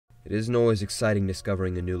It isn't always exciting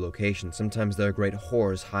discovering a new location. Sometimes there are great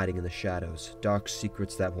horrors hiding in the shadows, dark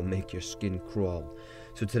secrets that will make your skin crawl.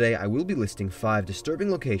 So today I will be listing 5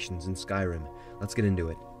 disturbing locations in Skyrim. Let's get into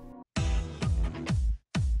it.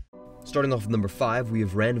 Starting off with number 5, we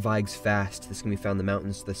have Randveig's Fast. This can be found in the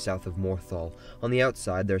mountains to the south of Morthal. On the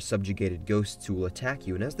outside, there are subjugated ghosts who will attack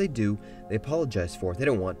you, and as they do, they apologize for it. They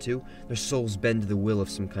don't want to. Their souls bend to the will of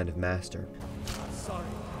some kind of master. Sorry,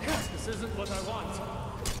 this isn't what I want.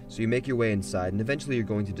 So you make your way inside, and eventually you're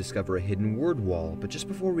going to discover a hidden word wall, but just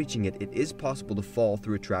before reaching it, it is possible to fall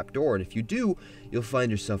through a trapdoor, and if you do, you'll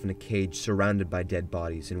find yourself in a cage surrounded by dead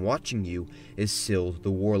bodies, and watching you is Sild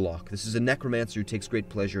the Warlock. This is a necromancer who takes great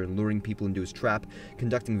pleasure in luring people into his trap,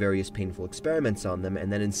 conducting various painful experiments on them,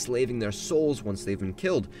 and then enslaving their souls once they've been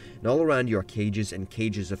killed. And all around you are cages and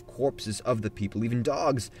cages of corpses of the people, even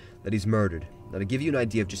dogs, that he's murdered. Now to give you an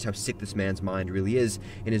idea of just how sick this man's mind really is,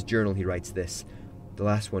 in his journal he writes this: "The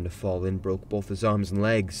last one to fall in broke both his arms and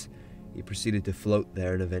legs. He proceeded to float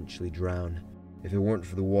there and eventually drown. If it weren't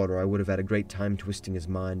for the water, I would have had a great time twisting his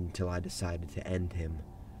mind until I decided to end him."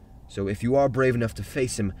 So if you are brave enough to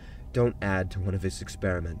face him, don't add to one of his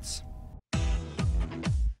experiments.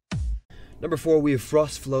 Number 4, we have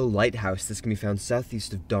Frostflow Lighthouse. This can be found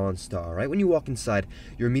southeast of Dawnstar. Right when you walk inside,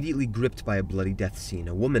 you're immediately gripped by a bloody death scene.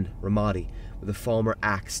 A woman, Ramadi, with a Falmer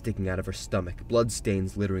axe sticking out of her stomach, blood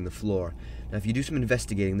stains littering the floor. Now, if you do some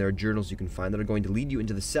investigating, there are journals you can find that are going to lead you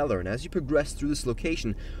into the cellar, and as you progress through this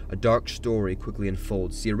location, a dark story quickly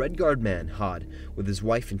unfolds. See, a Redguard man, Hod, with his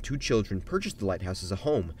wife and 2 children, purchased the lighthouse as a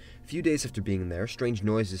home. A few days after being there, strange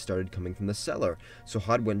noises started coming from the cellar, so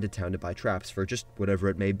Hod went into town to buy traps for just whatever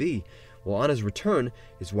it may be. Well, on his return,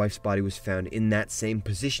 his wife's body was found in that same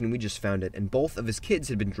position we just found it, and both of his kids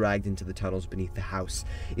had been dragged into the tunnels beneath the house.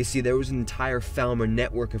 You see, there was an entire Falmer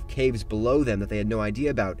network of caves below them that they had no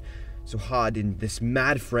idea about. So Hod, in this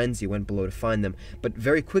mad frenzy, went below to find them, but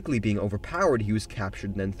very quickly being overpowered, he was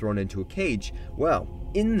captured and then thrown into a cage.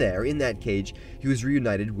 Well, in that cage, he was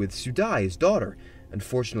reunited with Sudai, his daughter.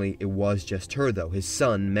 Unfortunately, it was just her, though. His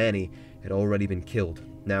son, Manny, had already been killed.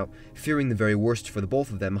 Now, fearing the very worst for the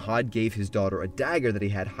both of them, Hod gave his daughter a dagger that he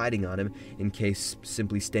had hiding on him in case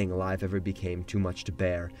simply staying alive ever became too much to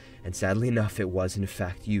bear. And sadly enough, it was in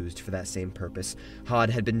fact used for that same purpose.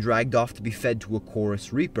 Hod had been dragged off to be fed to a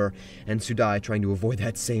Chorus Reaper, and Sudai, trying to avoid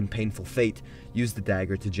that same painful fate, used the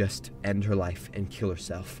dagger to just end her life and kill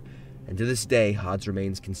herself. And to this day, Hod's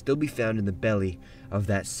remains can still be found in the belly of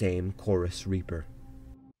that same Chorus Reaper.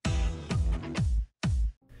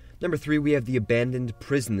 Number 3, we have the Abandoned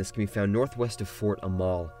Prison. This can be found northwest of Fort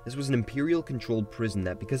Amal. This was an Imperial-controlled prison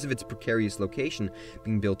that, because of its precarious location,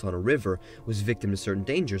 being built on a river, was victim to certain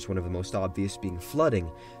dangers, one of the most obvious being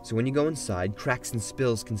flooding. So when you go inside, cracks and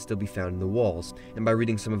spills can still be found in the walls, and by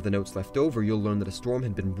reading some of the notes left over, you'll learn that a storm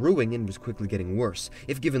had been brewing and was quickly getting worse.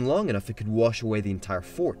 If given long enough, it could wash away the entire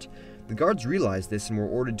fort. The guards realized this and were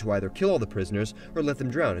ordered to either kill all the prisoners or let them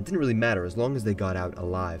drown. It didn't really matter as long as they got out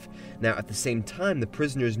alive. Now, at the same time, the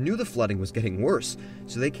prisoners knew the flooding was getting worse,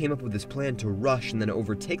 so they came up with this plan to rush and then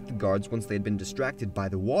overtake the guards once they had been distracted by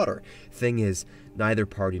the water. Thing is, neither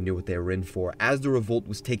party knew what they were in for. As the revolt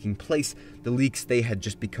was taking place, the leaks, they had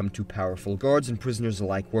just become too powerful. Guards and prisoners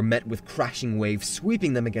alike were met with crashing waves,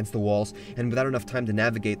 sweeping them against the walls, and without enough time to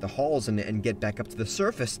navigate the halls and get back up to the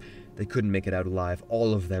surface, they couldn't make it out alive.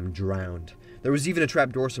 All of them drowned. There was even a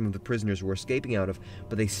trapdoor some of the prisoners were escaping out of,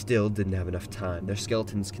 but they still didn't have enough time. Their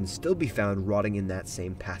skeletons can still be found rotting in that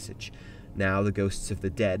same passage. Now the ghosts of the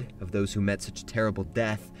dead, of those who met such a terrible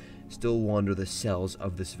death, still wander the cells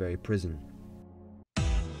of this very prison.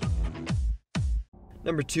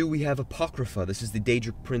 Number 2, we have Apocrypha. This is the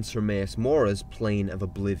Daedric Prince Hermaeus Mora's Plane of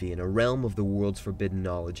Oblivion, a realm of the world's forbidden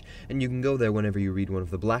knowledge, and you can go there whenever you read one of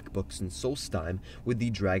the Black Books in Solstheim with the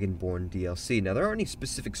Dragonborn DLC. Now, there aren't any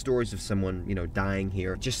specific stories of someone, dying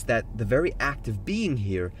here, just that the very act of being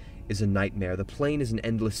here is a nightmare. The plane is an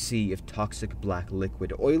endless sea of toxic black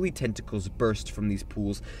liquid. Oily tentacles burst from these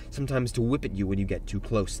pools, sometimes to whip at you when you get too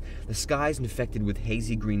close. The sky is infected with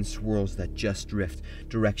hazy green swirls that just drift,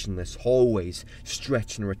 directionless. Hallways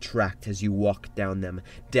stretch and retract as you walk down them,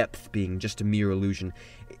 depth being just a mere illusion.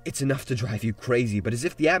 It's enough to drive you crazy, but as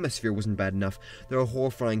if the atmosphere wasn't bad enough, there are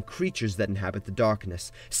horrifying creatures that inhabit the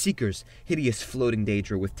darkness. Seekers, hideous floating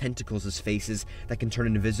Daedra with tentacles as faces that can turn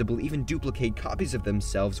invisible, even duplicate copies of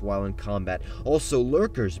themselves while in combat. Also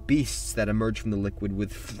lurkers, beasts that emerge from the liquid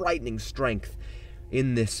with frightening strength.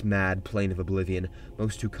 In this mad plane of oblivion,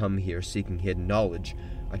 most who come here seeking hidden knowledge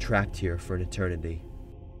are trapped here for an eternity.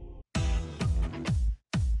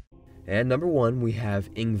 And number 1, we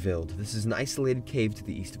have Ingvild. This is an isolated cave to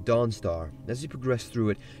the east of Dawnstar. As you progress through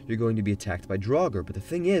it, you're going to be attacked by Draugr, but the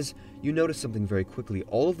thing is, you notice something very quickly.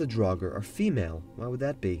 All of the Draugr are female. Why would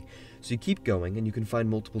that be? So you keep going, and you can find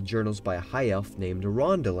multiple journals by a high elf named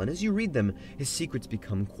Arondel, and as you read them, his secrets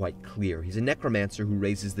become quite clear. He's a necromancer who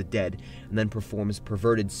raises the dead, and then performs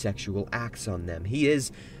perverted sexual acts on them. He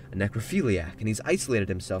is a necrophiliac, and he's isolated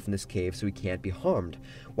himself in this cave so he can't be harmed.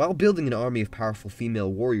 While building an army of powerful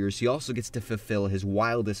female warriors, he also gets to fulfill his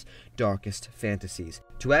wildest, darkest fantasies.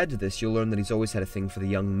 To add to this, you'll learn that he's always had a thing for the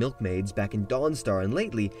young milkmaids back in Dawnstar, and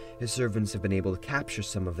lately, his servants have been able to capture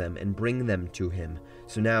some of them and bring them to him.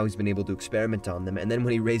 So now he's been able to experiment on them, and then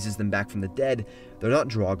when he raises them back from the dead, they're not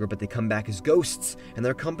Draugr, but they come back as ghosts, and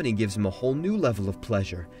their company gives him a whole new level of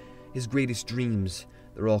pleasure. His greatest dreams,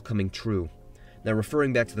 they're all coming true. Now,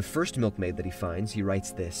 referring back to the first milkmaid that he finds, he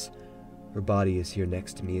writes this. Her body is here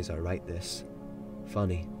next to me as I write this.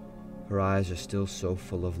 Funny, her eyes are still so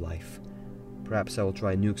full of life. Perhaps I will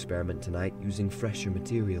try a new experiment tonight using fresher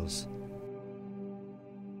materials.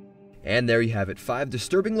 And there you have it, 5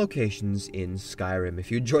 disturbing locations in Skyrim. If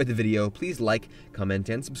you enjoyed the video, please like, comment,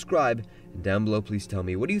 and subscribe. And down below, please tell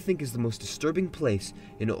me, what do you think is the most disturbing place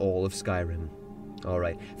in all of Skyrim?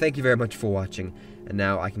 Alright, thank you very much for watching, and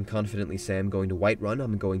now I can confidently say I'm going to Whiterun,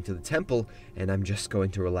 I'm going to the temple, and I'm just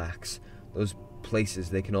going to relax. Those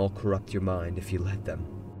places, they can all corrupt your mind if you let them.